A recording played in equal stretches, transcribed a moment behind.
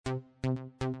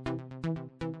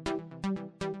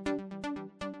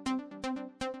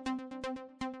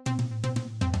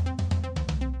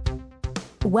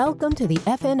Welcome to the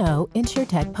FNO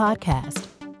InsurTech Podcast,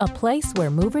 a place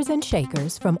where movers and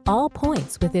shakers from all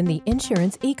points within the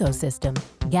insurance ecosystem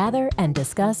gather and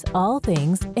discuss all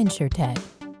things InsurTech.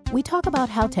 We talk about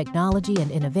how technology and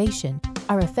innovation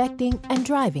are affecting and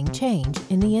driving change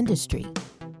in the industry.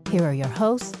 Here are your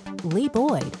hosts, Lee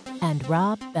Boyd and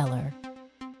Rob Beller.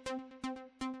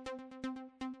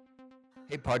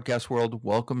 Hey, podcast world,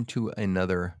 welcome to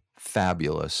another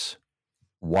fabulous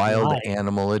wild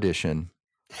animal edition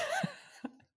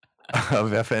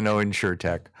of FNO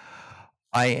InsurTech.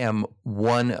 I am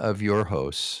one of your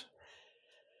hosts,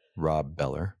 Rob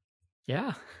Beller.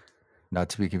 Yeah. Not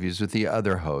to be confused with the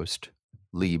other host,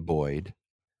 Lee Boyd.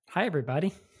 Hi,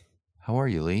 everybody. How are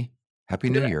you, Lee? Happy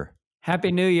New Year.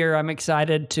 Happy New Year. I'm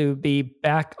excited to be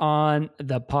back on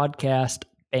the podcast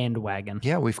bandwagon.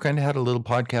 Yeah, we've kind of had a little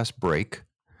podcast break.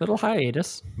 Little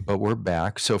hiatus. But we're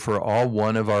back. So for all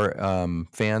one of our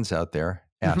fans out there,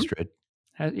 Astrid.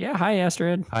 Yeah, hi,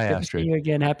 Astrid. Hi, Good Astrid. to see you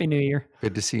again. Happy New Year.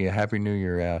 Good to see you. Happy New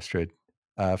Year, Astrid.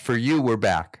 For you, we're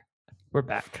back. We're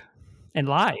back. And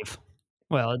live.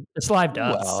 Well, it's live to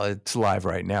us. Well, it's live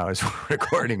right now as we're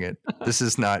recording it. This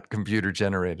is not computer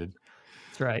generated.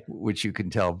 That's right. Which you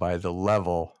can tell by the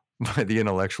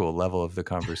intellectual level of the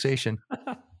conversation.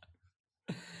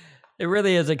 It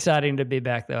really is exciting to be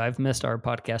back, though. I've missed our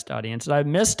podcast audience. I've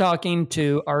missed talking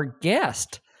to our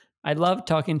guest. I love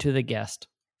talking to the guest.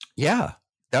 Yeah,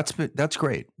 that's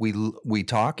great. We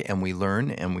talk and we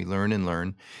learn and we learn and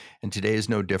learn. And today is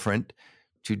no different.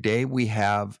 Today we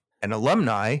have an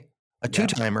alumni, a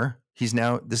two-timer.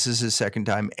 This is his second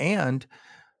time, and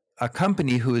a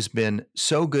company who has been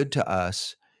so good to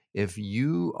us. If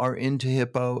you are into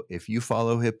Hippo, if you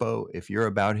follow Hippo, if you're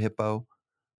about Hippo,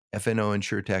 FNO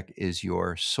InsurTech is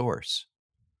your source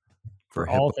for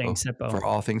all things Hippo. For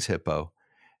all things Hippo.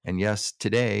 And yes,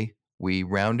 today we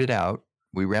rounded out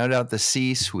the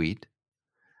C-suite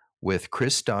with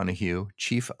Chris Donahue,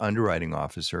 Chief Underwriting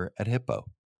Officer at Hippo.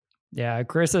 Yeah,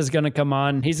 Chris is going to come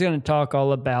on. He's going to talk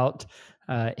all about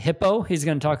Hippo. He's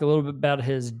going to talk a little bit about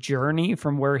his journey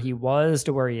from where he was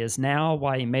to where he is now,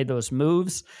 why he made those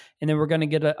moves. And then we're going to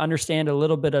get to understand a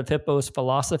little bit of Hippo's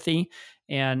philosophy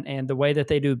and the way that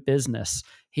they do business.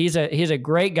 He's a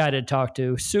great guy to talk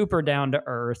to, super down to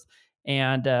earth,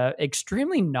 and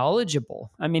extremely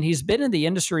knowledgeable. I mean, he's been in the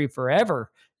industry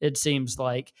forever, it seems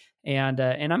like, and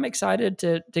I'm excited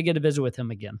to get to visit with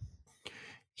him again.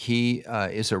 He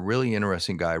is a really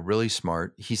interesting guy, really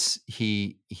smart. He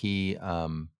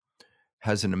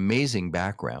has an amazing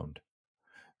background,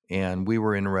 and we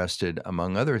were interested,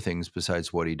 among other things,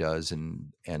 besides what he does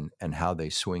and how they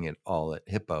swing it all at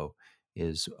Hippo,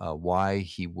 is why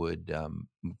he would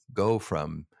go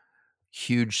from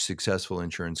huge, successful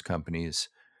insurance companies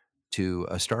to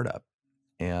a startup,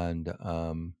 and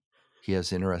he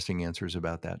has interesting answers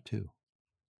about that too.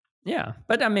 Yeah,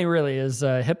 but I mean, really, is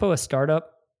Hippo a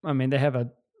startup? I mean, they have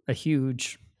a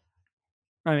huge.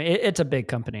 I mean, it's a big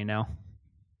company now.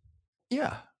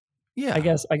 Yeah. I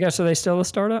guess. Are they still a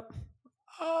startup?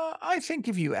 I think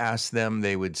if you ask them,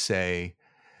 they would say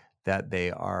that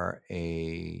they are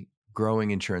a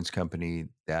growing insurance company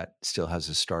that still has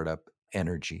a startup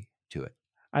energy to it.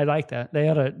 I like that. They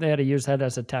had to use that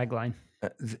as a tagline.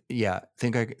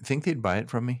 Think they'd buy it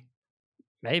from me?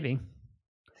 Maybe.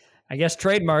 I guess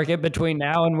trademark it between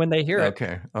now and when they hear it.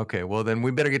 Okay. Well, then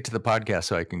we better get to the podcast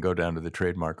so I can go down to the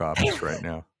trademark office right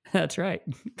now. That's right.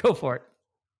 Go for it.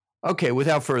 Okay,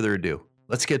 without further ado,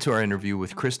 let's get to our interview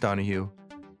with Chris Donahue,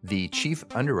 the Chief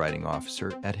Underwriting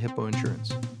Officer at Hippo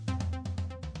Insurance.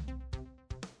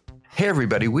 Hey,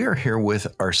 everybody. We are here with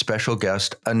our special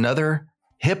guest, another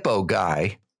Hippo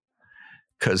guy,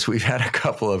 because we've had a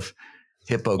couple of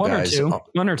Hippo guys.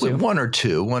 One or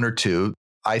two.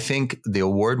 I think the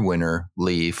award winner,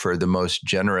 Lee, for the most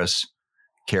generous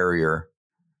carrier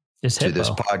to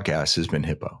this podcast has been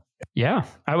Hippo. Yeah,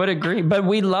 I would agree. But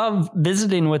we love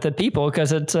visiting with the people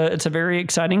because it's a very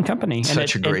exciting company.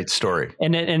 Such a great story.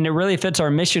 And it really fits our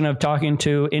mission of talking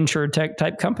to InsurTech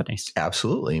type companies.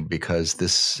 Absolutely. Because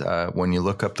this, when you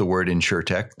look up the word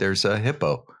InsurTech, there's a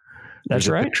hippo. That's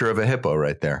right. A picture of a hippo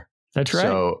right there. That's right.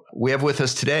 So we have with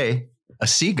us today a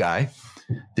C guy,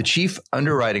 the Chief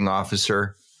Underwriting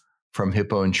Officer from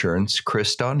Hippo Insurance,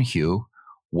 Chris Donahue.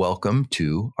 Welcome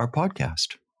to our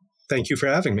podcast. Thank you for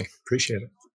having me. Appreciate it.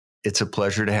 It's a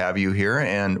pleasure to have you here.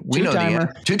 And we know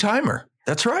the two-timer.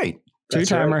 That's right.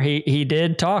 Two-timer. Right. He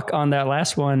did talk on that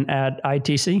last one at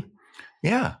ITC.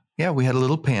 Yeah. We had a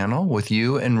little panel with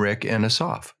you and Rick and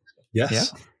Asaf. Yes.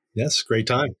 Yeah. Yes. Great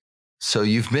time. So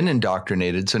you've been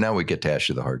indoctrinated. So now we get to ask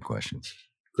you the hard questions.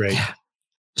 Great.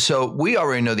 So we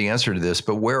already know the answer to this,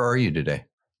 but where are you today?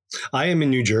 I am in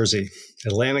New Jersey,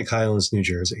 Atlantic Highlands, New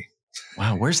Jersey.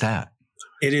 Wow, where's that?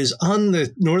 It is on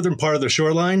the northern part of the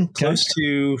shoreline, close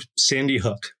to Sandy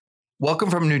Hook. Welcome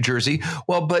from New Jersey.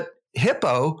 Well, but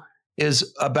Hippo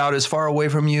is about as far away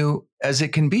from you as it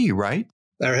can be, right?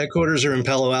 Our headquarters are in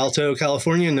Palo Alto,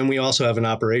 California, and then we also have an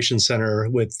operations center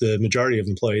with the majority of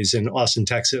employees in Austin,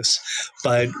 Texas.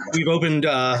 But we've opened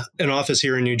an office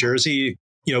here in New Jersey.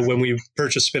 You know, when we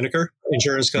purchased Spinnaker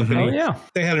Insurance Company,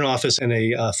 they had an office and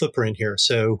a footprint here.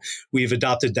 So we've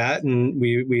adopted that, and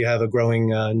we have a growing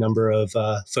number of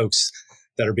folks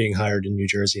that are being hired in New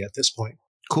Jersey at this point.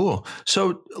 Cool.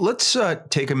 So let's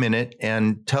take a minute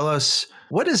and tell us,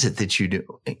 what is it that you do?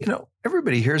 You know,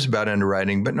 everybody hears about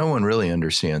underwriting, but no one really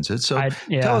understands it. So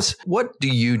tell us, what do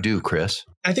you do, Chris?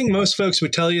 I think most folks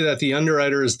would tell you that the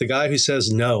underwriter is the guy who says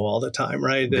no all the time,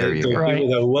 right?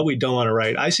 What we don't want to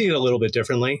write. I see it a little bit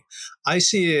differently. I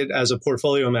see it as a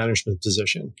portfolio management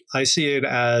position. I see it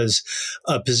as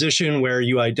a position where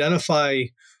you identify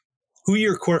who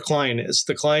your core client is,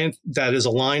 the client that is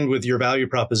aligned with your value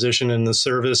proposition and the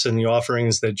service and the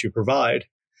offerings that you provide.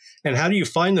 And how do you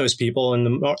find those people in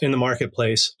the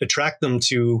marketplace, attract them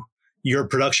to your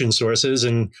production sources?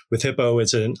 And with Hippo,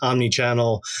 it's an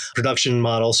omni-channel production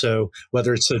model. So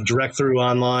whether it's a direct through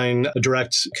online, a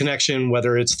direct connection,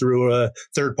 whether it's through a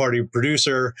third-party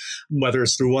producer, whether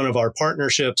it's through one of our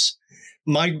partnerships,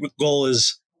 my goal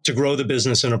is to grow the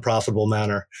business in a profitable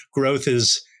manner. Growth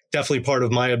is definitely part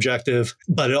of my objective,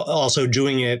 but also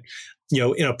doing it, you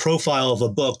know, in a profile of a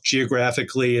book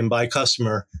geographically and by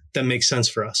customer that makes sense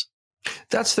for us.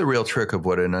 That's the real trick of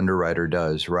what an underwriter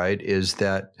does, right? Is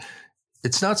that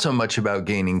it's not so much about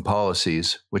gaining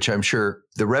policies, which I'm sure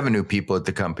the revenue people at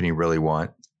the company really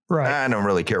want. Right. I don't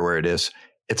really care where it is.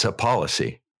 It's a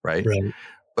policy, right?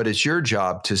 But it's your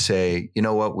job to say, you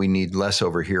know what, we need less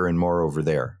over here and more over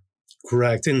there.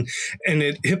 Correct. And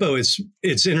at Hippo,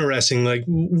 it's interesting. Like,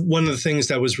 one of the things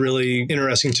that was really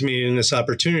interesting to me in this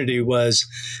opportunity was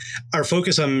our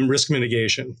focus on risk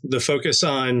mitigation, the focus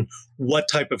on what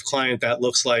type of client that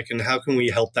looks like and how can we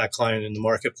help that client in the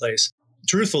marketplace.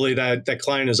 Truthfully, that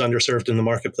client is underserved in the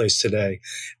marketplace today.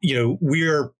 You know,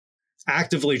 we're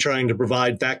actively trying to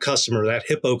provide that customer, that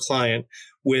Hippo client,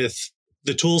 with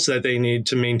the tools that they need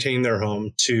to maintain their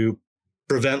home, to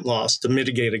prevent loss, to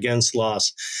mitigate against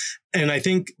loss. And I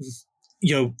think,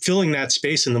 you know, filling that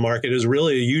space in the market is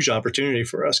really a huge opportunity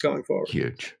for us going forward.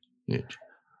 Huge.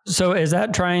 So is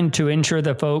that trying to ensure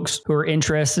that folks who are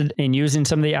interested in using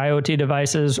some of the IoT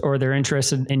devices, or they're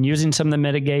interested in using some of the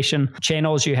mitigation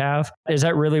channels you have, is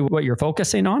that really what you're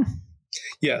focusing on?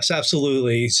 Yes,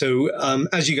 absolutely. So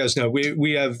as you guys know,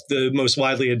 we have the most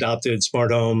widely adopted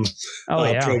smart home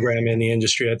program in the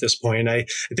industry at this point. I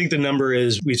think the number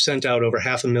is we've sent out over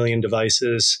 500,000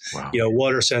 devices, you know,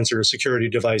 water sensors, security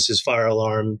devices, fire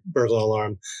alarm, burglar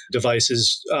alarm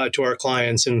devices to our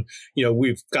clients. And, you know,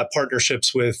 we've got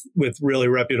partnerships with really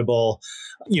reputable,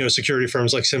 you know, security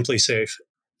firms like Simply Safe.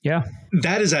 Yeah.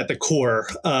 That is at the core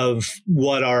of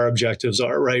what our objectives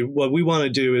are, right? What we want to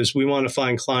do is we want to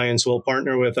find clients who will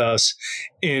partner with us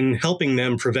in helping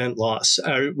them prevent loss.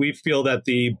 We feel that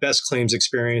the best claims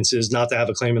experience is not to have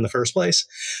a claim in the first place.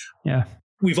 Yeah.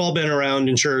 We've all been around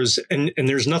insurers, and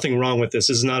there's nothing wrong with this.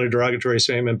 This is not a derogatory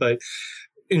statement, but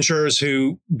insurers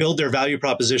who build their value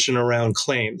proposition around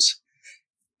claims.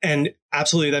 And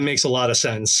absolutely, that makes a lot of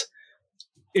sense.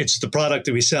 It's the product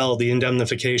that we sell, the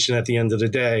indemnification at the end of the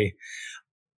day.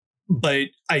 But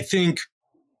I think,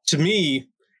 to me,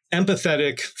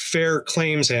 empathetic, fair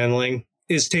claims handling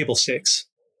is table stakes.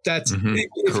 That's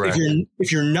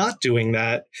if you're not doing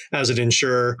that as an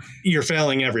insurer, you're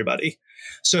failing everybody.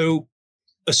 So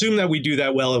assume that we do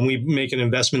that well and we make an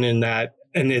investment in that.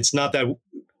 And it's not that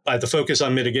by the focus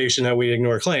on mitigation that we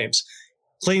ignore claims.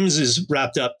 Claims is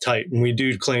wrapped up tight and we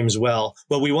do claims well.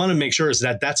 What we want to make sure is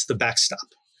that that's the backstop.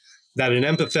 That an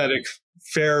empathetic,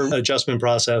 fair adjustment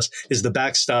process is the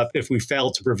backstop if we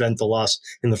fail to prevent the loss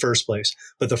in the first place.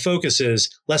 But the focus is,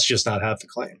 let's just not have the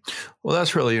claim. Well,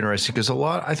 that's really interesting because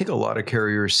I think a lot of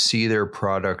carriers see their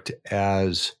product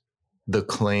as the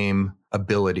claim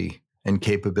ability and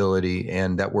capability,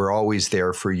 and that we're always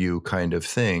there for you kind of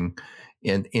thing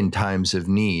in times of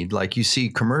need. Like you see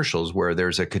commercials where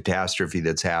there's a catastrophe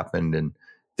that's happened and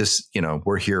this, you know,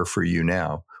 we're here for you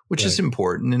now. Which is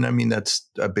important. And I mean, that's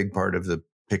a big part of the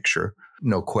picture,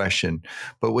 no question.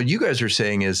 But what you guys are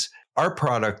saying is our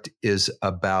product is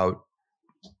about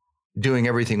doing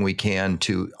everything we can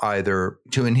to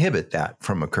inhibit that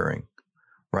from occurring,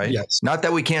 right? Yes. Not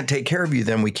that we can't take care of you,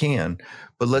 then we can,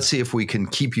 but let's see if we can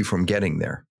keep you from getting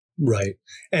there. Right.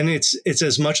 And it's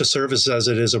as much a service as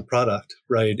it is a product,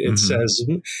 right? It says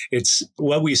it's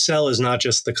what we sell is not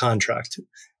just the contract.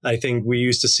 I think we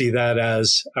used to see that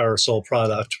as our sole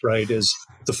product, right? Is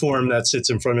the form that sits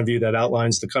in front of you that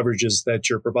outlines the coverages that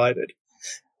you're provided.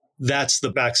 That's the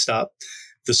backstop.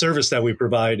 The service that we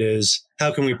provide is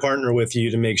how can we partner with you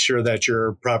to make sure that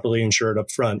you're properly insured up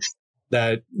front,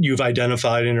 that you've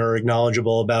identified and are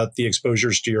knowledgeable about the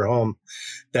exposures to your home,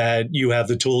 that you have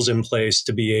the tools in place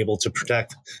to be able to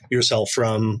protect yourself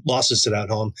from losses to that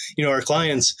home. Our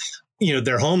clients,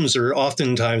 their homes are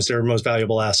oftentimes their most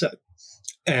valuable asset.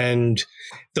 And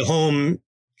the home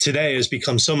today has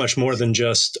become so much more than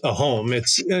just a home.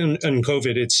 It's in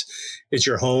COVID, it's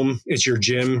your home, it's your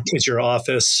gym, it's your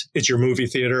office, it's your movie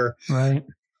theater. Right.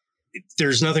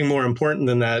 There's nothing more important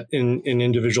than that in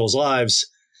individuals' lives.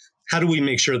 How do we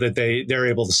make sure that they're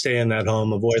able to stay in that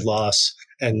home, avoid loss,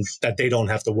 and that they don't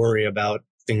have to worry about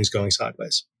things going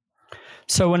sideways?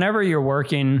 So whenever you're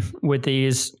working with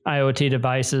these IoT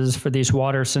devices for these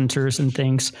water sensors and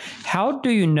things, how do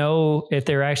you know if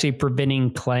they're actually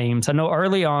preventing claims? I know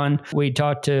early on we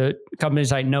talked to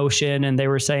companies like Notion, and they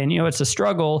were saying, it's a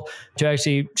struggle to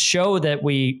actually show that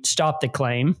we stopped the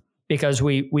claim, because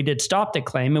we did stop the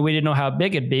claim and we didn't know how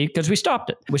big it'd be because we stopped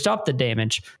it. We stopped the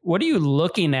damage. What are you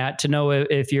looking at to know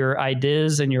if your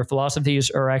ideas and your philosophies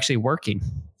are actually working?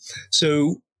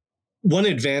 So one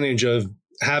advantage of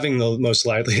having the most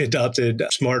widely adopted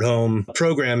smart home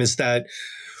program is that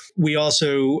we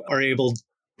also are able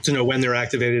to know when they're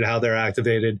activated, how they're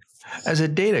activated. As a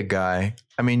data guy,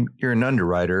 you're an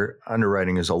underwriter.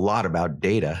 Underwriting is a lot about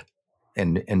data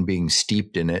and being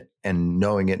steeped in it and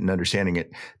knowing it and understanding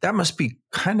it. That must be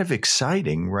kind of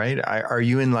exciting, right? Are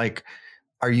you in like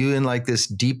this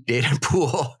deep data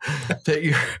pool that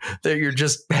you're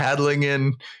just paddling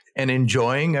in and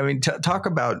enjoying? Talk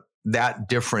about that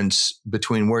difference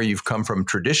between where you've come from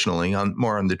traditionally,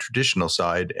 more on the traditional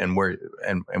side, and what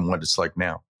it's like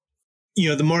now.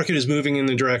 The market is moving in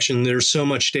the direction. There's so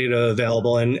much data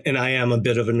available, and I am a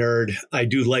bit of a nerd. I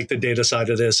do like the data side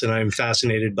of this, and I'm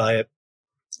fascinated by it.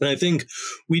 And I think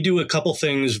we do a couple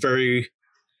things very,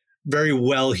 very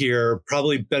well here,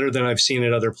 probably better than I've seen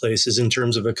at other places in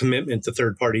terms of a commitment to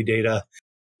third-party data.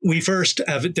 We first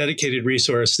have a dedicated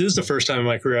resource. This is the first time in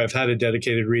my career I've had a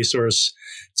dedicated resource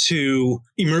to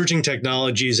emerging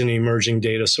technologies and emerging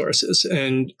data sources.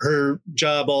 And her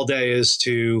job all day is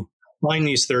to find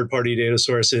these third-party data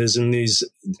sources and these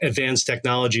advanced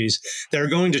technologies that are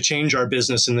going to change our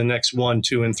business in the next 1,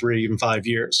 2, and 3, and 5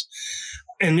 years.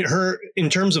 And in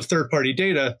terms of third-party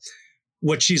data,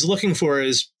 what she's looking for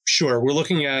is, sure, we're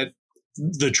looking at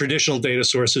the traditional data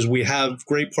sources. We have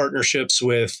great partnerships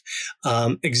with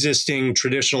existing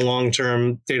traditional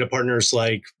long-term data partners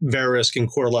like Verisk and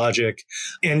CoreLogic,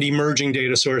 and emerging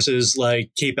data sources like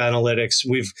Cape Analytics.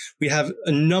 We have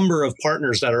a number of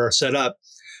partners that are set up.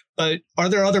 But are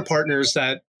there other partners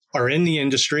that are in the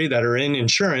industry, that are in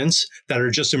insurance, that are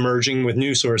just emerging with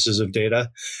new sources of data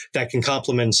that can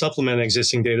complement and supplement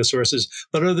existing data sources?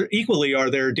 But are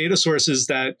there data sources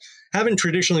that haven't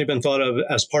traditionally been thought of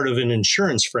as part of an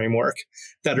insurance framework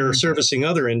that are servicing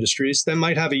other industries that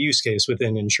might have a use case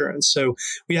within insurance? So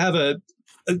we have a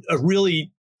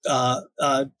really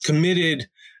committed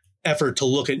effort to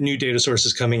look at new data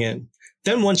sources coming in.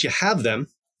 Then once you have them,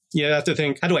 you have to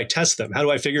think, how do I test them? How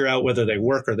do I figure out whether they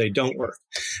work or they don't work?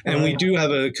 And we do have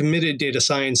a committed data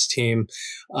science team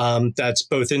that's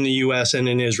both in the US and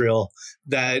in Israel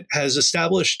that has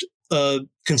established a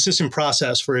consistent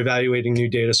process for evaluating new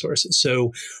data sources.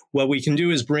 So what we can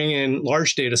do is bring in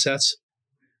large data sets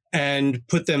and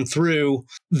put them through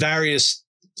various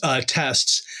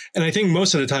tests. And I think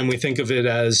most of the time we think of it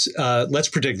as let's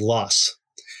predict loss.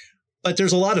 But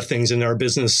there's a lot of things in our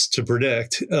business to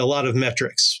predict, a lot of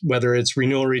metrics, whether it's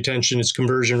renewal retention, it's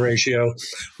conversion ratio.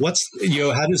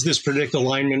 How does this predict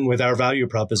alignment with our value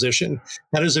proposition?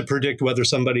 How does it predict whether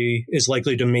somebody is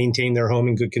likely to maintain their home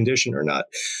in good condition or not?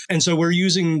 And so we're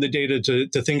using the data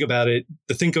to think about it,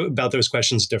 to think about those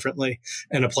questions differently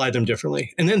and apply them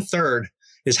differently. And then third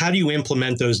is, how do you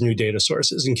implement those new data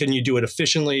sources? And can you do it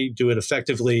efficiently, do it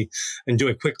effectively, and do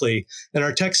it quickly? And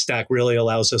our tech stack really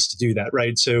allows us to do that,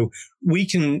 right? So we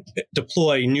can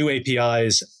deploy new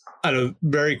APIs at a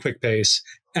very quick pace.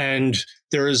 And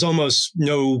there is almost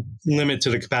no limit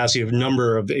to the capacity of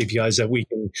number of APIs that we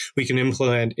can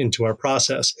implement into our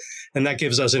process. And that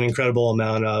gives us an incredible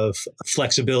amount of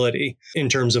flexibility in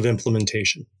terms of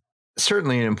implementation.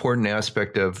 Certainly an important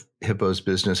aspect of Hippo's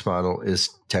business model is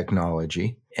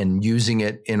technology and using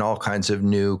it in all kinds of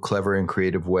new, clever, and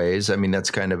creative ways.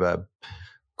 That's kind of a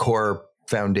core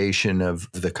foundation of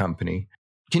the company.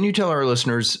 Can you tell our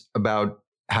listeners about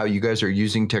how you guys are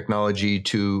using technology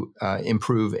to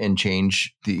improve and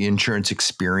change the insurance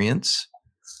experience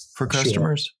for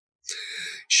customers?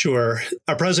 Sure.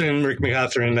 Our president, Rick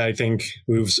McCaffrey, I think,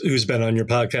 who's been on your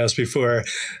podcast before,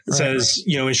 says,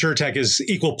 InsurTech is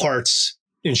equal parts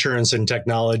insurance and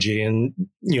technology. And,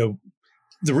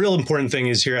 the real important thing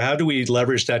is here, how do we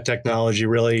leverage that technology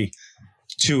really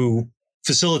to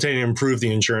facilitate and improve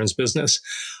the insurance business?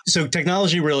 So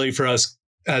technology really for us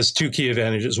has two key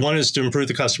advantages. One is to improve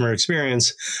the customer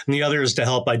experience, and the other is to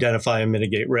help identify and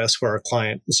mitigate risk for our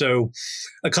client. So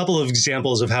a couple of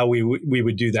examples of how we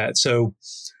would do that. So,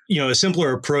 a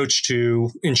simpler approach to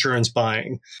insurance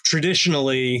buying.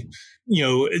 Traditionally,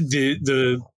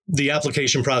 the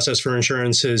application process for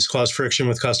insurance has caused friction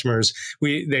with customers.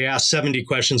 They ask 70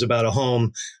 questions about a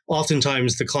home.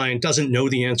 Oftentimes, the client doesn't know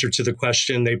the answer to the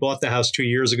question. They bought the house 2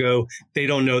 years ago. They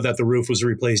don't know that the roof was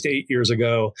replaced 8 years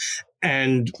ago.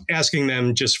 And asking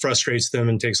them just frustrates them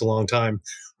and takes a long time.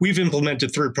 We've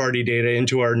implemented third-party data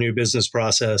into our new business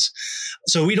process.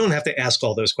 So we don't have to ask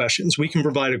all those questions. We can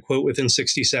provide a quote within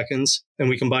 60 seconds, and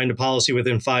we can bind a policy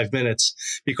within 5 minutes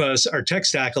because our tech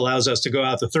stack allows us to go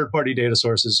out to third-party data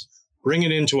sources, bring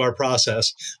it into our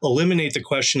process, eliminate the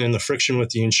question and the friction with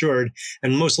the insured,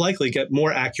 and most likely get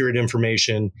more accurate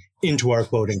information into our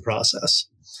quoting process.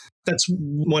 That's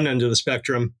one end of the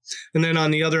spectrum. And then on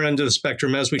the other end of the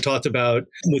spectrum, as we talked about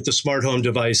with the smart home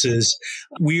devices,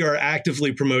 we are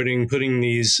actively promoting putting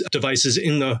these devices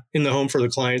in the home for the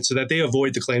client so that they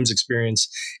avoid the claims experience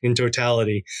in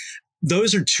totality.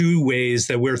 Those are two ways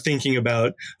that we're thinking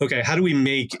about, okay, how do we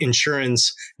make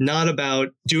insurance not about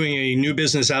doing a new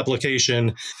business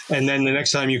application and then the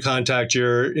next time you contact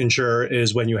your insurer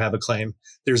is when you have a claim?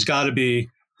 There's got to be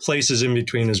places in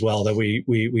between as well that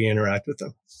we interact with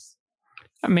them.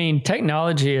 I mean,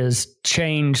 technology has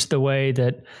changed the way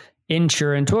that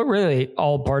insurance, well, really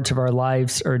all parts of our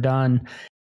lives are done.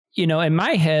 In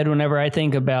my head, whenever I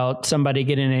think about somebody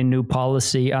getting a new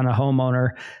policy on a homeowner,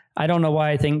 I don't know why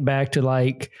I think back to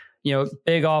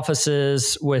big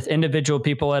offices with individual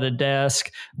people at a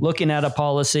desk, looking at a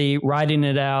policy, writing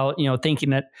it out, thinking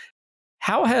that.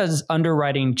 How has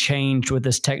underwriting changed with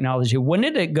this technology? When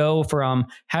did it go from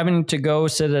having to go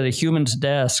sit at a human's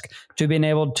desk to being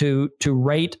able to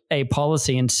rate a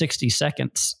policy in 60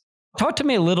 seconds? Talk to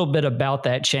me a little bit about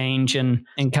that change and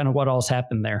kind of what all's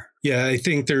happened there. Yeah, I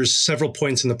think there's several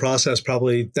points in the process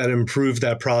probably that improve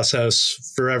that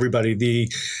process for everybody.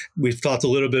 We've talked a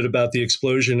little bit about the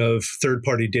explosion of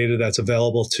third-party data that's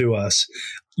available to us.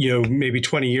 Maybe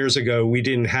 20 years ago, we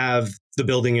didn't have the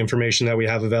building information that we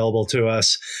have available to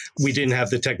us. We didn't have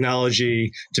the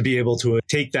technology to be able to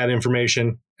take that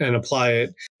information and apply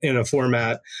it in a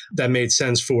format that made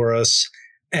sense for us.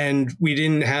 And we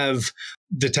didn't have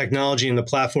the technology and the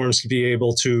platforms to be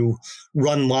able to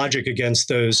run logic against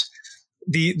those.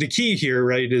 The key here,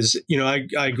 right, is,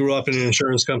 I grew up in an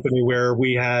insurance company where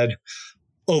we had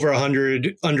over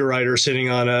 100 underwriters sitting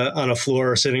on a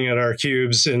floor, sitting at our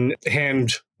cubes and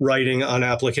hand writing on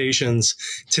applications.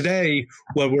 Today,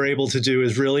 what we're able to do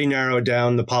is really narrow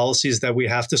down the policies that we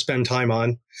have to spend time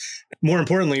on. More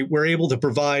importantly, we're able to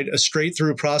provide a straight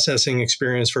through processing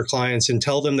experience for clients and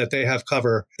tell them that they have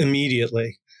cover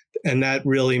immediately. And that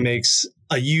really makes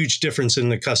a huge difference in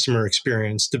the customer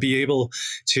experience, to be able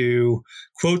to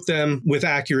quote them with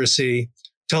accuracy,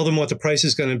 tell them what the price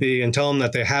is going to be, and tell them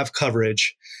that they have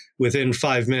coverage within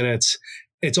 5 minutes.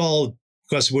 It's all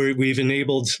because we've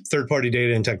enabled third-party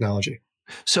data and technology.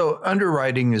 So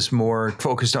underwriting is more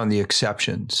focused on the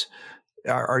exceptions.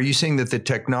 Are you saying that the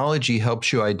technology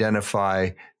helps you identify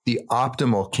the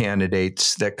optimal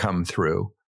candidates that come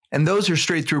through? And those are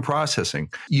straight through processing.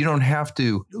 You don't have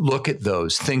to look at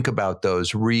those, think about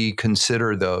those,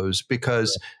 reconsider those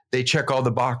because they check all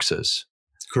the boxes.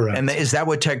 Correct. And is that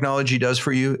what technology does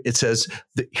for you? It says,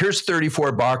 here's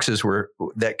 34 boxes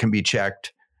that can be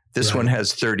checked. This one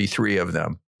has 33 of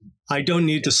them. I don't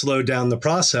need to slow down the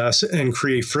process and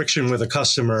create friction with a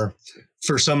customer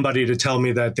for somebody to tell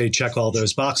me that they check all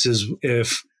those boxes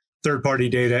if third-party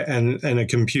data and a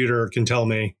computer can tell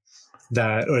me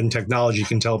that, and technology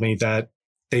can tell me that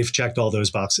they've checked all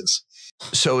those boxes.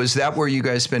 So is that where you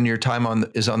guys spend your time on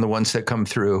the ones that come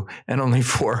through and only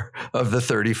 4 of the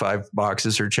 35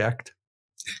 boxes are checked?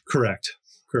 Correct.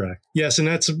 Yes. And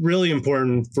that's really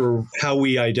important for how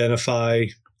we identify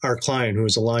our client who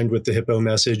is aligned with the Hippo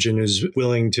message and is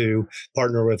willing to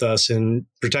partner with us in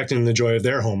protecting the joy of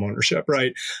their home ownership,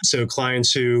 right? So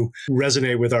clients who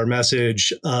resonate with our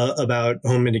message about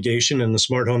home mitigation and the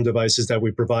smart home devices that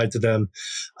we provide to them,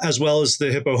 as well as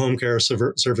the Hippo home care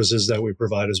services that we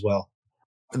provide as well.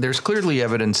 There's clearly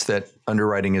evidence that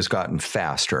underwriting has gotten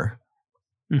faster.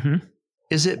 Mm-hmm.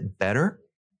 Is it better?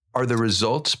 Are the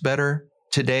results better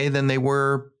today than they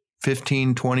were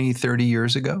 15, 20, 30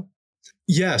 years ago?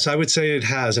 Yes, I would say it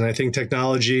has. And I think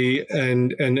technology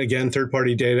and again,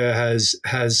 third-party data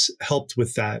has helped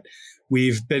with that.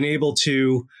 We've been able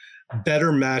to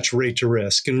better match rate to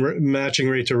risk, and matching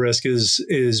rate to risk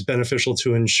is beneficial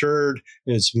to insured,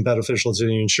 and it's beneficial to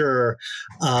the insurer,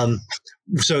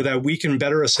 so that we can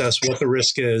better assess what the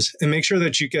risk is and make sure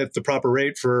that you get the proper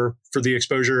rate for the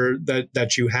exposure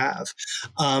that you have.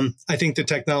 I think the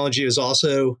technology has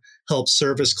also helped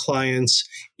service clients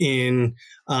in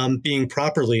being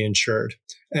properly insured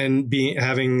and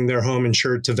having their home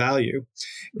insured to value.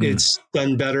 It's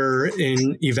done better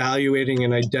in evaluating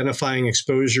and identifying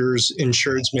exposures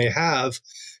insureds may have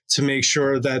to make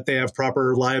sure that they have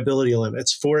proper liability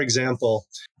limits. For example,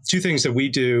 two things that we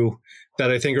do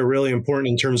that I think are really important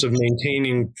in terms of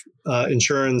maintaining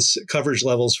insurance coverage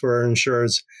levels for our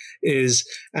insureds is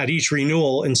at each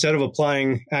renewal, instead of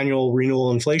applying annual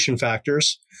renewal inflation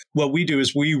factors, what we do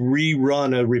is we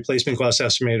rerun a replacement cost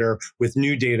estimator with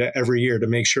new data every year to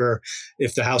make sure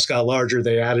if the house got larger,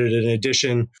 they added an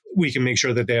addition, we can make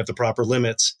sure that they have the proper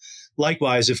limits.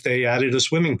 Likewise, if they added a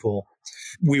swimming pool,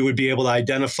 we would be able to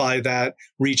identify that,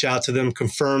 reach out to them,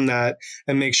 confirm that,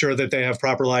 and make sure that they have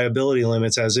proper liability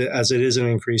limits as it is an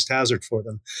increased hazard for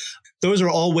them. Those are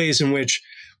all ways in which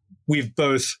we've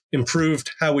both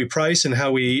improved how we price and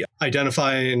how we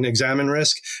identify and examine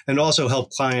risk, and also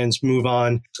help clients move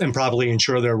on and properly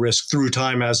insure their risk through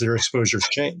time as their exposures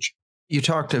change. You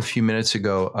talked a few minutes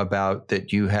ago about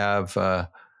that you have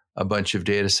a bunch of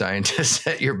data scientists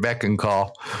at your beck and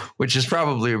call, which is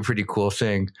probably a pretty cool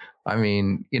thing. I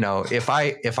mean, if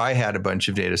I had a bunch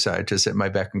of data scientists at my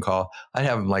beck and call, I'd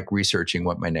have them like researching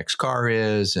what my next car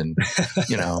is and,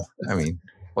 I mean,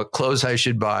 what clothes I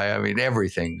should buy. I mean,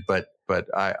 everything. But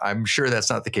I'm sure that's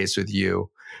not the case with you.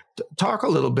 Talk a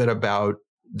little bit about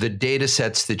the data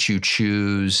sets that you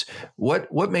choose.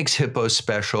 What makes Hippo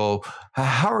special?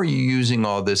 How are you using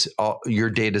all this, your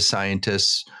data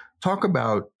scientists? Talk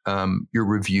about your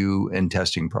review and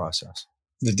testing process.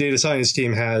 The data science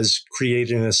team has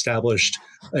created and established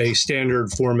a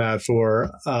standard format for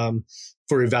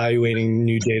evaluating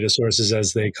new data sources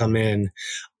as they come in.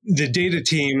 The data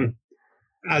team,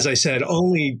 as I said,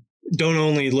 don't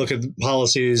only look at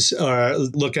policies or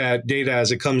look at data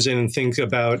as it comes in and think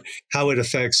about how it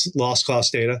affects loss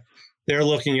cost data. They're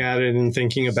looking at it and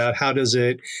thinking about how does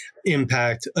it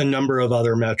impact a number of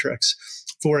other metrics.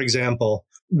 For example,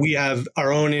 we have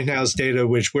our own in-house data,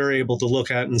 which we're able to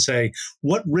look at and say,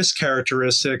 what risk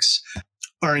characteristics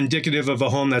are indicative of a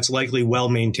home that's likely well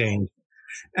maintained?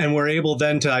 And we're able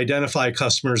then to identify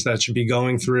customers that should be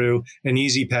going through an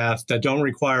easy path that don't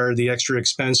require the extra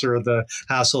expense or the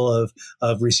hassle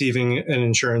of receiving an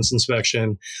insurance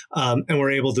inspection. And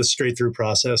we're able to straight through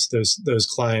process those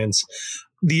clients.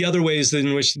 The other ways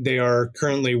in which they are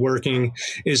currently working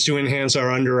is to enhance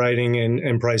our underwriting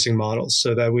and pricing models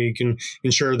so that we can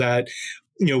ensure that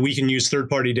we can use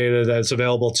third-party data that's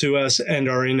available to us and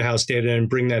our in-house data and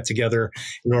bring that together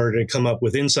in order to come up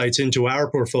with insights into our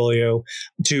portfolio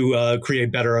to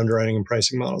create better underwriting and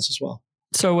pricing models as well.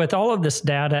 So with all of this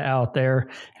data out there,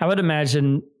 I would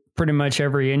imagine pretty much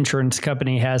every insurance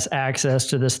company has access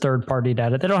to this third-party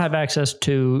data. They don't have access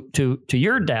to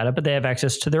your data, but they have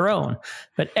access to their own.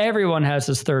 But everyone has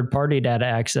this third-party data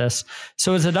access.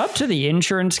 So is it up to the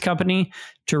insurance company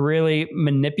to really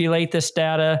manipulate this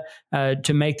data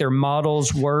to make their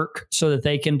models work so that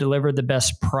they can deliver the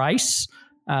best price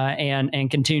and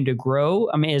continue to grow?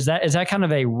 I mean, is that kind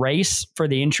of a race for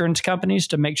the insurance companies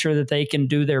to make sure that they can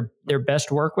do their best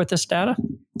work with this data?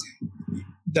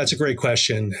 That's a great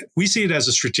question. We see it as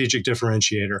a strategic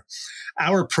differentiator.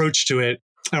 Our approach to it,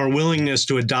 our willingness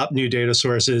to adopt new data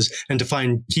sources and to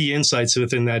find key insights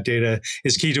within that data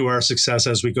is key to our success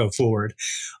as we go forward.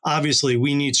 Obviously,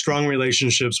 we need strong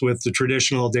relationships with the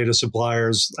traditional data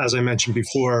suppliers, as I mentioned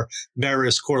before,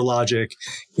 Verisk, CoreLogic,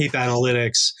 Keap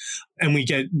Analytics, and we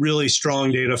get really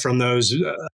strong data from those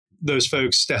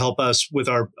folks to help us with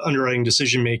our underwriting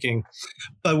decision making.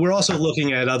 But we're also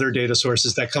looking at other data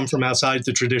sources that come from outside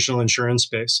the traditional insurance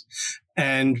space.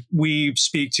 And we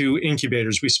speak to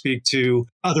incubators. We speak to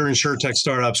other insurtech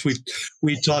startups.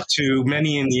 We talk to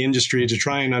many in the industry to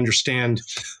try and understand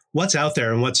what's out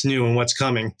there and what's new and what's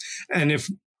coming. And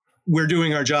if we're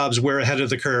doing our jobs, we're ahead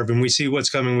of the curve and we see what's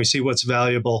coming, we see what's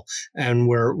valuable, and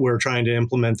we're trying to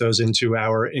implement those into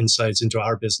our insights, into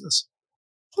our business.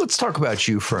 Let's talk about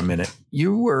you for a minute.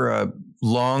 You were a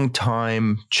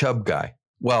longtime Chubb guy.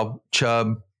 Well,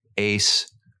 Chubb,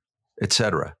 Ace, et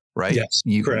cetera, right? Yes,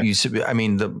 correct.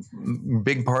 The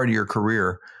big part of your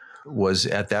career was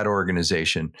at that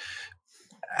organization.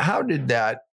 How did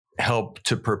that help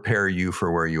to prepare you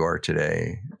for where you are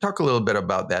today? Talk a little bit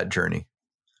about that journey.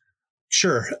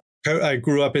 Sure. I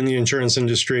grew up in the insurance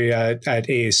industry at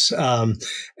ACE,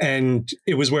 and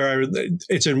it was where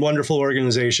it's a wonderful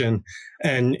organization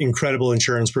and incredible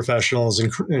insurance professionals,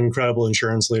 incredible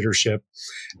insurance leadership.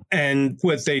 And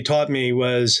what they taught me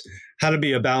was how to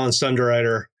be a balanced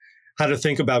underwriter, how to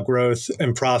think about growth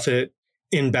and profit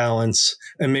in balance,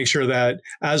 and make sure that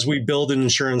as we build an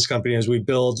insurance company, as we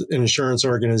build an insurance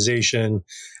organization,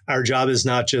 our job is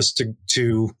not just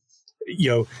to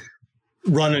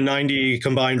run a 90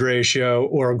 combined ratio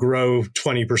or grow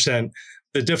 20%.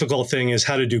 The difficult thing is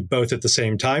how to do both at the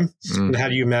same time. And how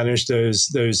do you manage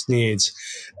those needs?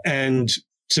 And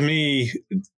to me,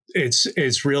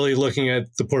 it's really looking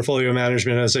at the portfolio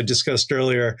management, as I discussed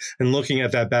earlier, and looking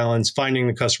at that balance, finding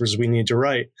the customers we need to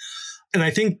write. And I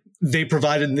think they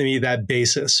provided me that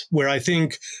basis where I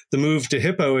think the move to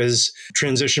Hippo has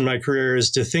transitioned my career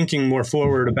is to thinking more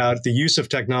forward about the use of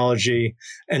technology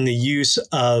and the use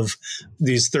of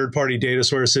these third-party data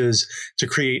sources to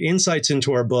create insights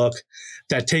into our book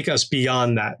that take us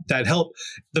beyond that help.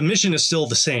 The mission is still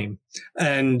the same.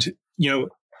 And,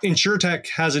 InsurTech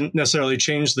hasn't necessarily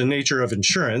changed the nature of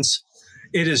insurance.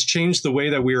 It has changed the way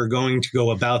that we are going to go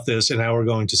about this and how we're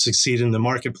going to succeed in the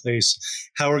marketplace,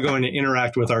 how we're going to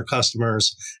interact with our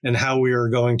customers, and how we are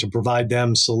going to provide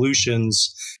them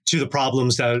solutions to the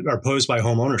problems that are posed by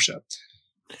home ownership.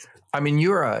 I mean,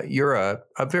 you're a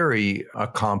very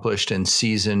accomplished and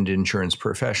seasoned insurance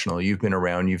professional. You've been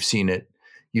around, you've seen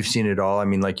it all. I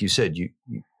mean, like you said,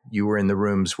 you were in the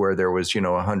rooms where there was,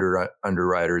 100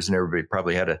 underwriters and everybody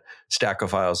probably had a stack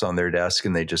of files on their desk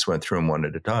and they just went through them one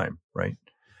at a time, right?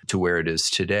 To where it is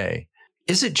today.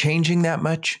 Is it changing that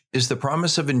much? Is the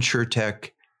promise of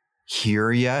InsurTech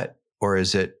here yet? Or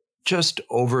is it just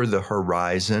over the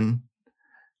horizon?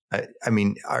 I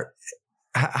mean,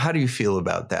 how do you feel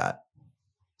about that?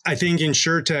 I think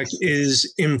InsurTech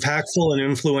is impactful and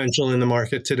influential in the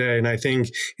market today. And I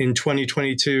think in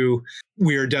 2022,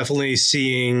 we are definitely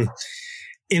seeing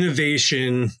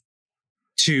innovation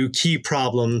to key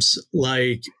problems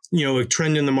like, a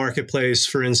trend in the marketplace,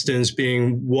 for instance,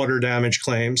 being water damage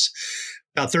claims.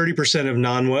 About 30%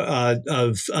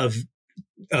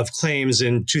 of claims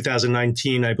in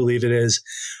 2019, I believe it is,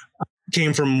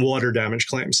 came from water damage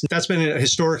claims. That's been a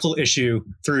historical issue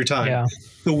through time. Yeah.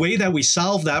 The way that we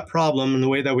solve that problem and the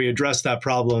way that we address that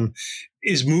problem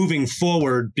is moving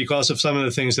forward because of some of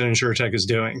the things that InsurTech is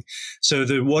doing. So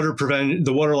the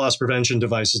water loss prevention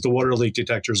devices, the water leak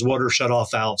detectors, water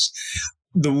shutoff valves,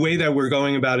 the way that we're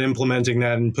going about implementing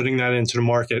that and putting that into the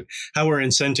market, how we're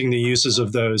incenting the uses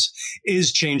of those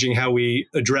is changing how we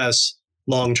address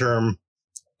long-term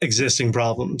existing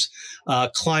problems.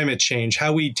 Climate change,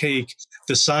 how we take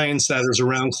the science that is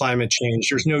around climate change.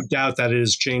 There's no doubt that it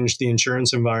has changed the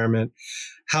insurance environment.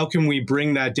 How can we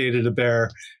bring that data to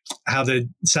bear? How the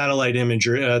satellite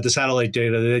imagery, the satellite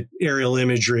data, the aerial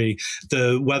imagery,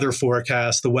 the weather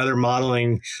forecast, the weather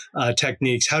modeling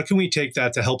techniques, how can we take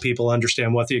that to help people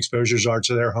understand what the exposures are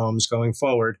to their homes going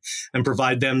forward and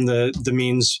provide them the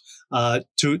means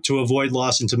to avoid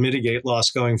loss and to mitigate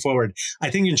loss going forward? I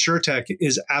think InsurTech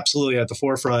is absolutely at the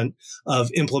forefront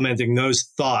of implementing those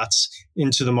thoughts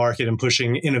into the market and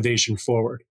pushing innovation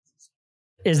forward.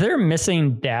 Is there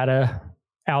missing data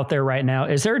out there right now?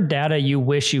 Is there data you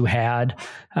wish you had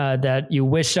that you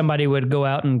wish somebody would go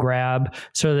out and grab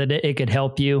so that it could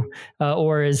help you?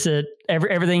 Or is it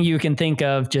everything you can think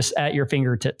of just at your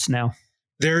fingertips now?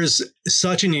 There's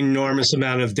such an enormous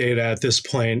amount of data at this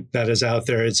point that is out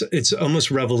there. It's almost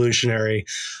revolutionary.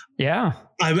 Yeah.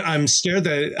 I'm scared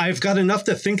that I've got enough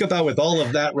to think about with all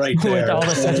of that right there. With all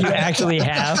the stuff you actually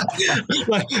have.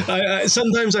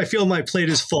 Sometimes I feel my plate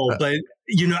is full, but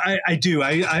I do.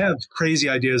 I have crazy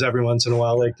ideas every once in a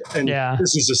while.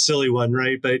 This is a silly one,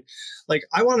 right? But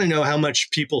I want to know how much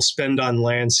people spend on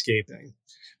landscaping.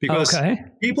 Because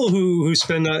people who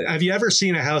spend, have you ever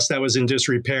seen a house that was in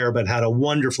disrepair but had a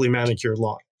wonderfully manicured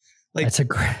lawn? That's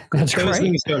great. Those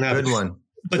things don't have good one.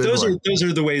 But those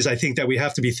are the ways I think that we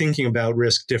have to be thinking about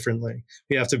risk differently.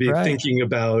 We have to be thinking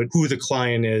about who the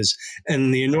client is,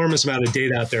 and the enormous amount of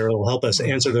data out there will help us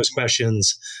answer those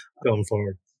questions going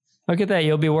forward. Look at that.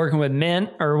 You'll be working with Mint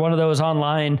or one of those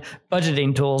online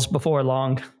budgeting tools before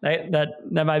long. That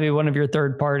might be one of your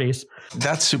third parties.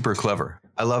 That's super clever.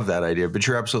 I love that idea, but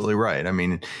you're absolutely right. I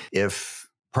mean, if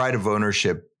pride of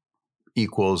ownership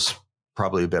equals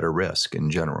probably a better risk in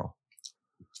general.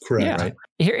 Correct. Yeah. Right?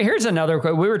 Here's another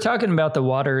quote. We were talking about the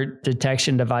water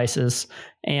detection devices,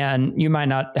 and you might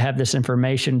not have this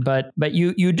information, but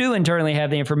you do internally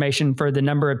have the information for the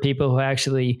number of people who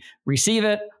actually receive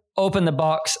it, open the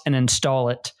box and install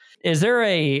it. Is there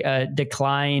a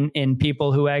decline in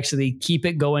people who actually keep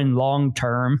it going long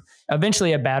term?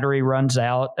 Eventually a battery runs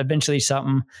out, eventually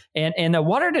something. And the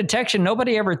water detection,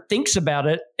 nobody ever thinks about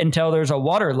it until there's a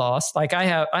water loss. Like I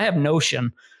have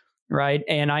Notion, right?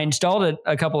 And I installed it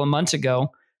a couple of months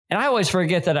ago, and I always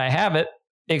forget that I have it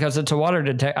because it's a water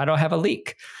detect. I don't have a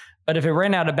leak. But if it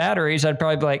ran out of batteries, I'd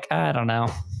probably be like, I don't know.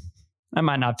 I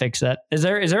might not fix that. Is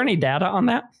there any data on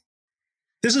that?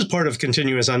 This is part of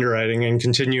continuous underwriting and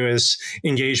continuous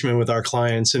engagement with our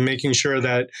clients and making sure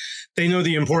that they know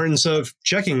the importance of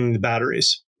checking the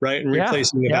batteries, right? And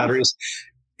replacing the batteries.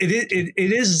 It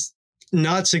is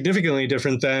not significantly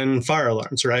different than fire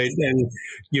alarms, right? And,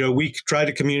 we try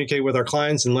to communicate with our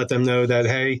clients and let them know that,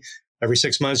 hey, every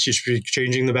 6 months, you should be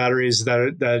changing the batteries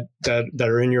that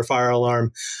are in your fire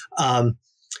alarm.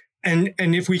 And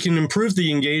if we can improve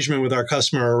the engagement with our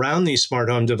customer around these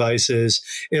smart home devices,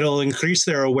 it'll increase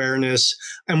their awareness.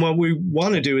 And what we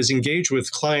want to do is engage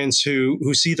with clients who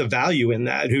see the value in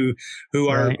that, who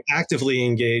are actively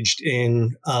engaged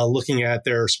in looking at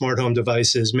their smart home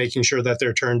devices, making sure that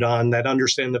they're turned on, that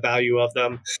understand the value of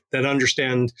them, that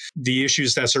understand the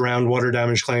issues that surround water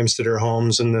damage claims to their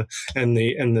homes and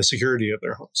the security of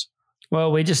their homes.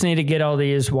 Well, we just need to get all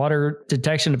these water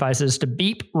detection devices to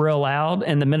beep real loud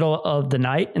in the middle of the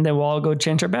night, and then we'll all go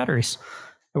change our batteries.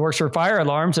 It works for fire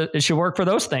alarms. It should work for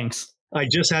those things. I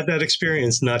just had that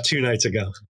experience not 2 nights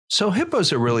ago. So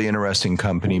Hippo's a really interesting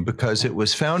company because it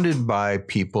was founded by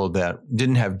people that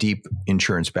didn't have deep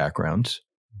insurance backgrounds,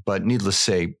 but needless to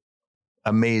say,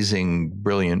 amazing,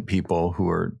 brilliant people who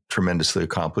are tremendously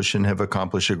accomplished and have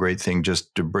accomplished a great thing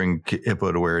just to bring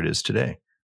Hippo to where it is today.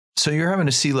 So you're having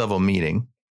a C-level meeting.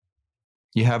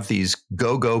 You have these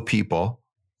go-go people,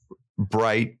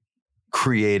 bright,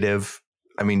 creative.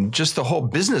 I mean, just the whole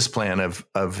business plan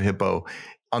of Hippo,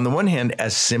 on the one hand,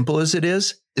 as simple as it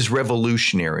is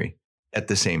revolutionary at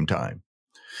the same time.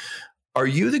 Are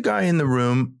you the guy in the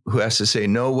room who has to say,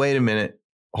 no, wait a minute,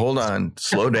 hold on,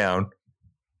 slow down?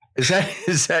 Is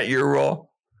that your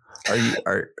role?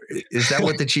 Is that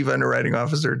what the chief underwriting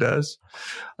officer does?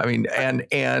 I mean,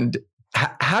 and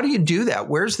how do you do that?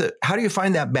 How do you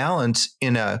find that balance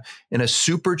in a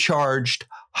supercharged,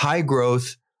 high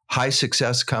growth, high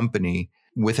success company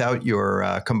without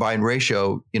your combined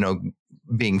ratio,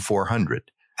 being 400?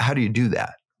 How do you do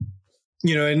that?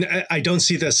 And I don't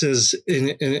see this as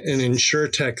an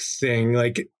InsurTech thing.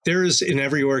 Like there is in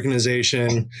every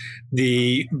organization,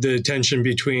 the tension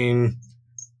between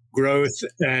growth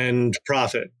and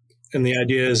profit. And the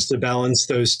idea is to balance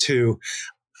those two.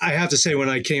 I have to say, when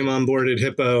I came on board at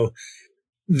Hippo,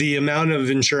 the amount of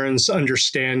insurance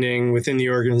understanding within the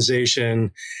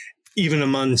organization, even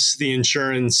amongst the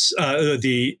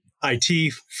the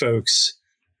IT folks,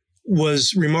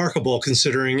 was remarkable,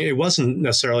 considering it wasn't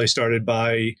necessarily started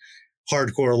by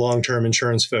hardcore long-term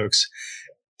insurance folks.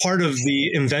 Part of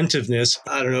the inventiveness,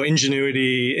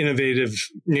 ingenuity, innovative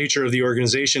nature of the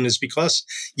organization is because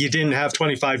you didn't have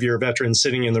 25-year veterans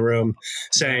sitting in the room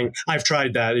saying, I've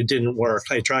tried that, it didn't work.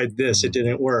 I tried this, it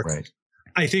didn't work. Right.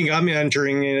 I think I'm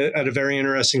entering at a very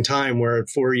interesting time where at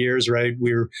 4 years, right,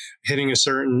 we're hitting a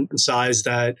certain size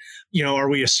that, are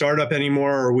we a startup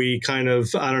anymore? Are we kind of,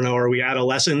 are we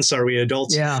adolescents? Are we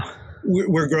adults? Yeah.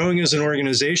 We're growing as an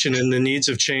organization and the needs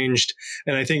have changed.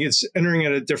 And I think it's entering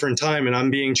at a different time. And I'm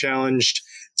being challenged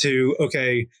to,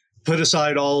 put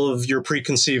aside all of your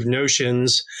preconceived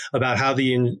notions about how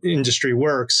the industry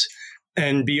works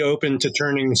and be open to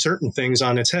turning certain things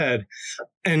on its head.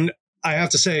 And I have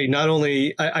to say, not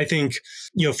only I think,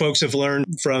 folks have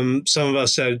learned from some of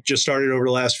us that just started over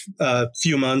the last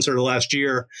few months or the last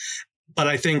year, but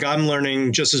I think I'm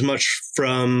learning just as much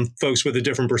from folks with a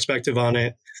different perspective on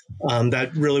it.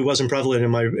 That really wasn't prevalent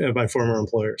in my former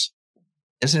employers.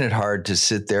 Isn't it hard to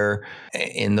sit there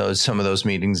in some of those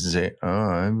meetings and say, "Oh,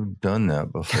 I've done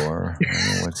that before.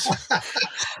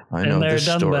 I know this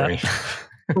story."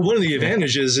 But one of the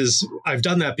advantages is I've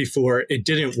done that before. It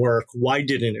didn't work. Why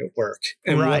didn't it work?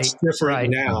 And what's different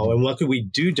now? And what could we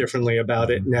do differently about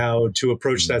it now to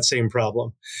approach that same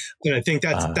problem? And I think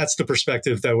that's the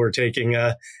perspective that we're taking.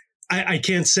 I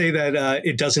can't say that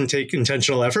it doesn't take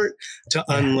intentional effort to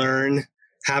unlearn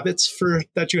habits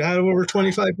that you had over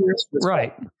 25 years.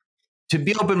 Right. To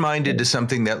be open-minded to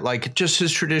something that just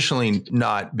has traditionally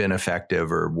not been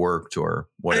effective or worked or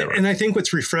whatever. And I think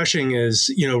what's refreshing is,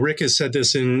 Rick has said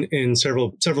this in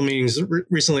several meetings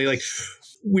recently,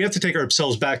 we have to take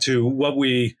ourselves back to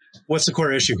what's the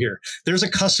core issue here? There's a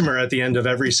customer at the end of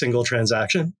every single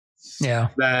transaction. Yeah.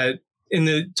 That in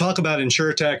the talk about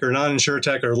InsurTech or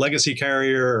non-InsurTech or legacy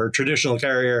carrier or traditional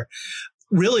carrier,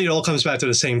 really, it all comes back to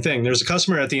the same thing. There's a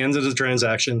customer at the end of the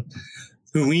transaction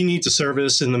who we need to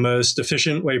service in the most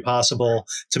efficient way possible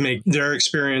to make their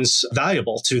experience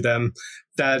valuable to them,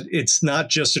 that it's not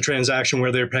just a transaction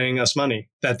where they're paying us money,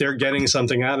 that they're getting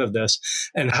something out of this.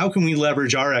 And how can we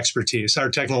leverage our expertise, our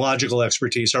technological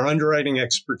expertise, our underwriting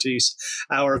expertise,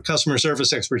 our customer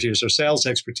service expertise, our sales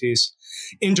expertise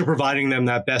into providing them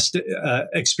that best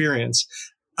experience,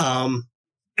 and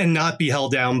not be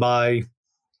held down by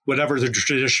whatever the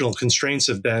traditional constraints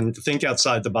have been, to think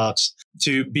outside the box,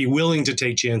 to be willing to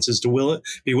take chances, to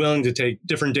be willing to take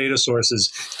different data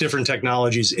sources, different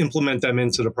technologies, implement them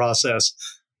into the process.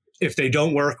 If they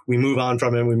don't work, we move on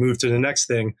from it and we move to the next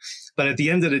thing. But at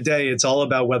the end of the day, it's all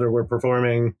about whether we're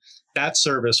performing that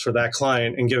service for that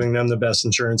client and giving them the best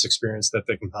insurance experience that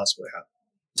they can possibly have.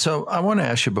 So I want to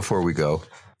ask you before we go,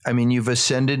 I mean, you've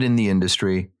ascended in the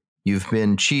industry. You've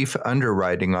been chief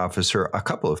underwriting officer a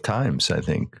couple of times, I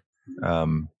think.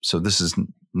 So this is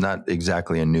not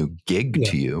exactly a new gig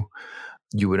to you.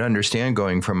 You would understand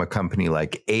going from a company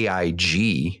like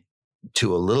AIG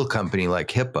to a little company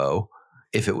like Hippo,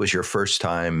 if it was your first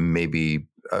time, maybe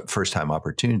a first time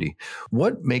opportunity.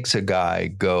 What makes a guy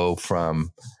go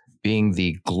from being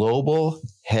the global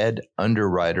head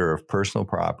underwriter of personal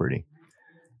property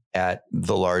at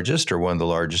the largest or one of the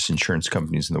largest insurance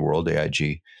companies in the world,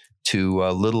 AIG, to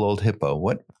little old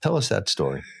Hippo? Tell us that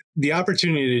story. The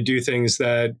opportunity to do things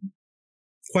that,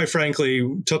 quite frankly,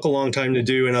 took a long time to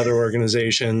do in other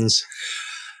organizations.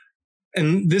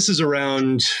 And this is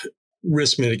around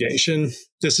risk mitigation.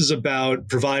 This is about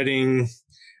providing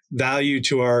value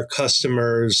to our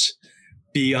customers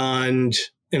beyond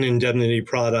an indemnity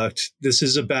product. This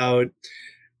is about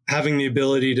having the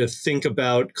ability to think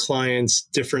about clients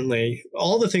differently.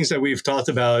 All the things that we've talked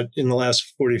about in the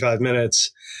last 45 minutes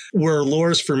were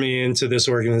lures for me into this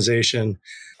organization.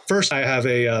 First, I have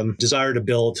a desire to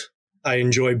build. I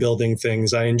enjoy building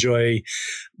things. I enjoy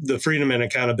the freedom and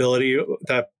accountability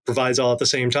that provides all at the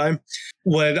same time.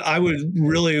 What I would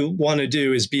really want to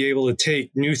do is be able to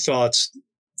take new thoughts,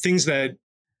 things that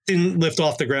didn't lift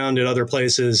off the ground at other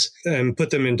places, and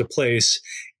put them into place.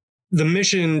 The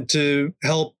mission to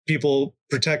help people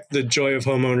protect the joy of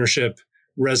home ownership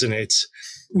resonates.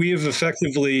 We have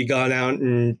effectively gone out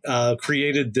and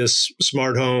created this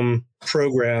smart home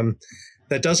program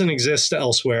that doesn't exist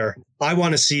elsewhere. I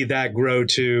want to see that grow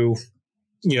to,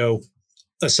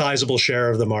 a sizable share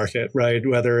of the market, right?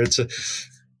 Whether it's a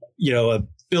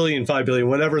billion, 5 billion,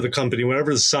 whatever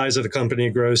the size of the company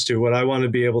grows to, what I want to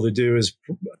be able to do is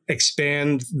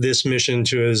expand this mission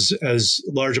to as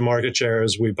large a market share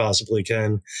as we possibly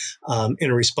can,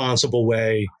 in a responsible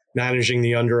way, managing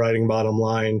the underwriting bottom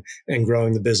line and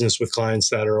growing the business with clients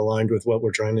that are aligned with what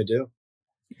we're trying to do.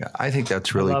 Yeah, I think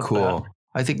that's really cool. That.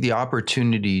 I think the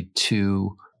opportunity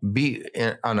to be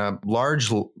on a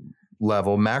large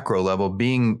level, macro level,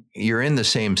 you're in the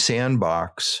same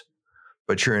sandbox,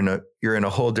 but you're in a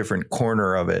whole different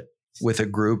corner of it with a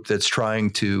group that's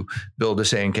trying to build a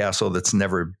sandcastle that's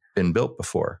never been built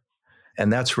before.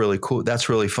 And that's really cool. That's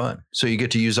really fun. So you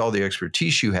get to use all the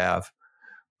expertise you have,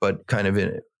 but kind of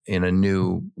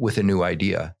with a new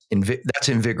idea. That's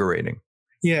invigorating.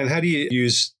 Yeah. And how do you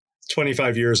use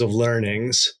 25 years of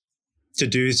learnings to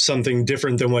do something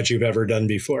different than what you've ever done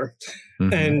before?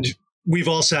 Mm-hmm. And we've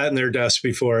all sat in their desks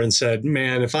before and said,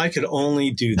 man, if I could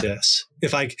only do this,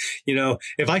 if I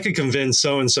could convince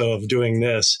so-and-so of doing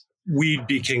this, we'd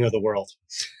be king of the world.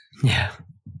 Yeah.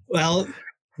 Well,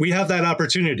 we have that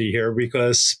opportunity here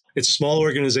because it's a small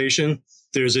organization.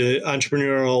 There's an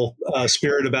entrepreneurial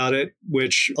spirit about it,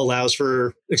 which allows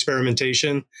for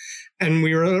experimentation. And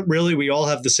we all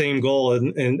have the same goal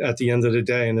at the end of the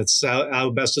day. And it's how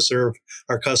best to serve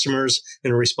our customers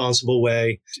in a responsible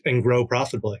way and grow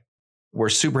profitably. We're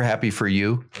super happy for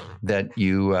you that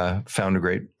you found a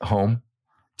great home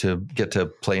to get to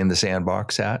play in the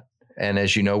sandbox at. And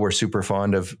as you know, we're super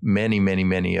fond of many, many,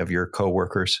 many of your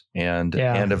coworkers and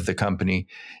of the company.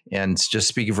 And just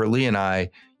speaking for Lee and I,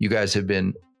 you guys have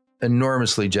been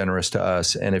enormously generous to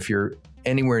us. And if you're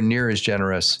anywhere near as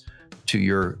generous to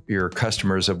your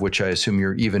customers, of which I assume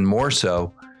you're even more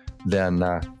so, then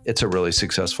it's a really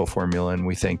successful formula. And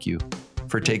we thank you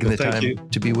for taking the time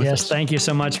to be with us. Yes, thank you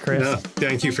so much, Chris. No,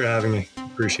 thank you for having me.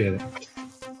 Appreciate it.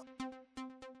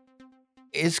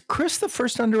 Is Chris the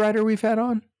first underwriter we've had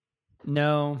on?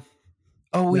 No.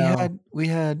 Oh, we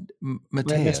had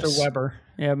Matthias. Mr. Weber.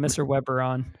 Yeah, Mr. Weber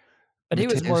on. But he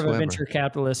was more of a venture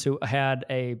capitalist who had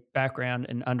a background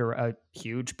in a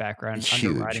huge background in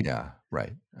underwriting. Yeah,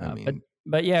 right.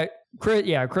 But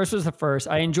Chris was the first.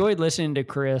 I enjoyed listening to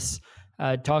Chris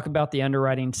talk about the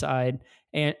underwriting side.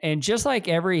 And just like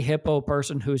every Hippo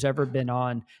person who's ever been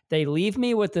on, they leave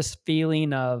me with this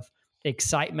feeling of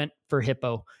excitement for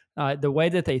Hippo. The way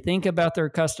that they think about their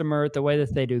customer, the way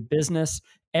that they do business,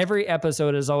 every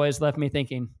episode has always left me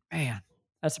thinking, man,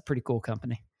 that's a pretty cool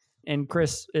company. And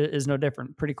Chris is no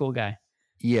different. Pretty cool guy.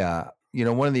 Yeah.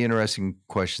 One of the interesting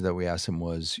questions that we asked him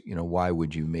was, why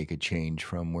would you make a change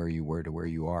from where you were to where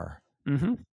you are?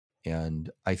 Mm-hmm. And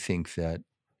I think that,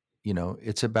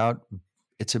 it's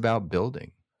about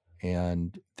building,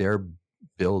 and they're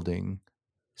building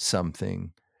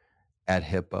something at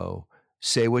Hippo.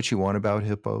 Say what you want about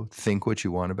Hippo, think what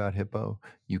you want about Hippo.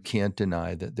 You can't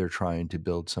deny that they're trying to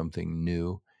build something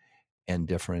new and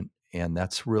different. And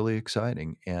that's really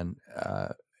exciting. And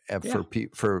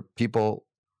for people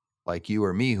like you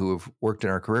or me who have worked in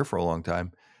our career for a long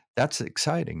time, that's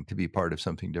exciting to be part of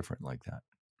something different like that.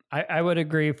 I would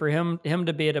agree. For him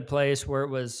to be at a place where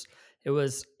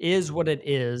is what it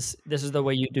is. This is the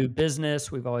way you do business.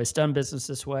 We've always done business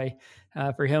this way.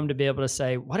 For him to be able to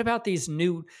say, what about these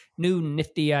new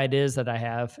nifty ideas that I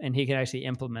have? And he can actually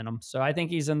implement them. So I think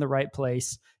he's in the right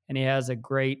place, and he has a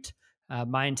great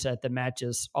mindset that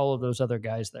matches all of those other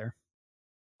guys there.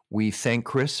 We thank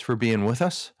Chris for being with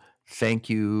us. Thank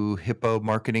you, Hippo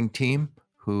marketing team,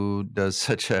 who does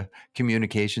such a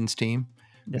communications team.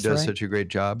 That's does right. such a great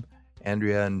job.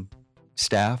 Andrea and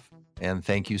staff. And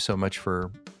thank you so much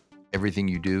for everything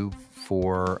you do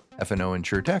for F&O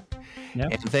InsurTech.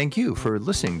 Yep. And thank you for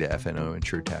listening to F&O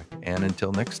InsurTech. And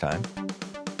until next time.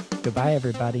 Goodbye,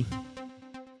 everybody.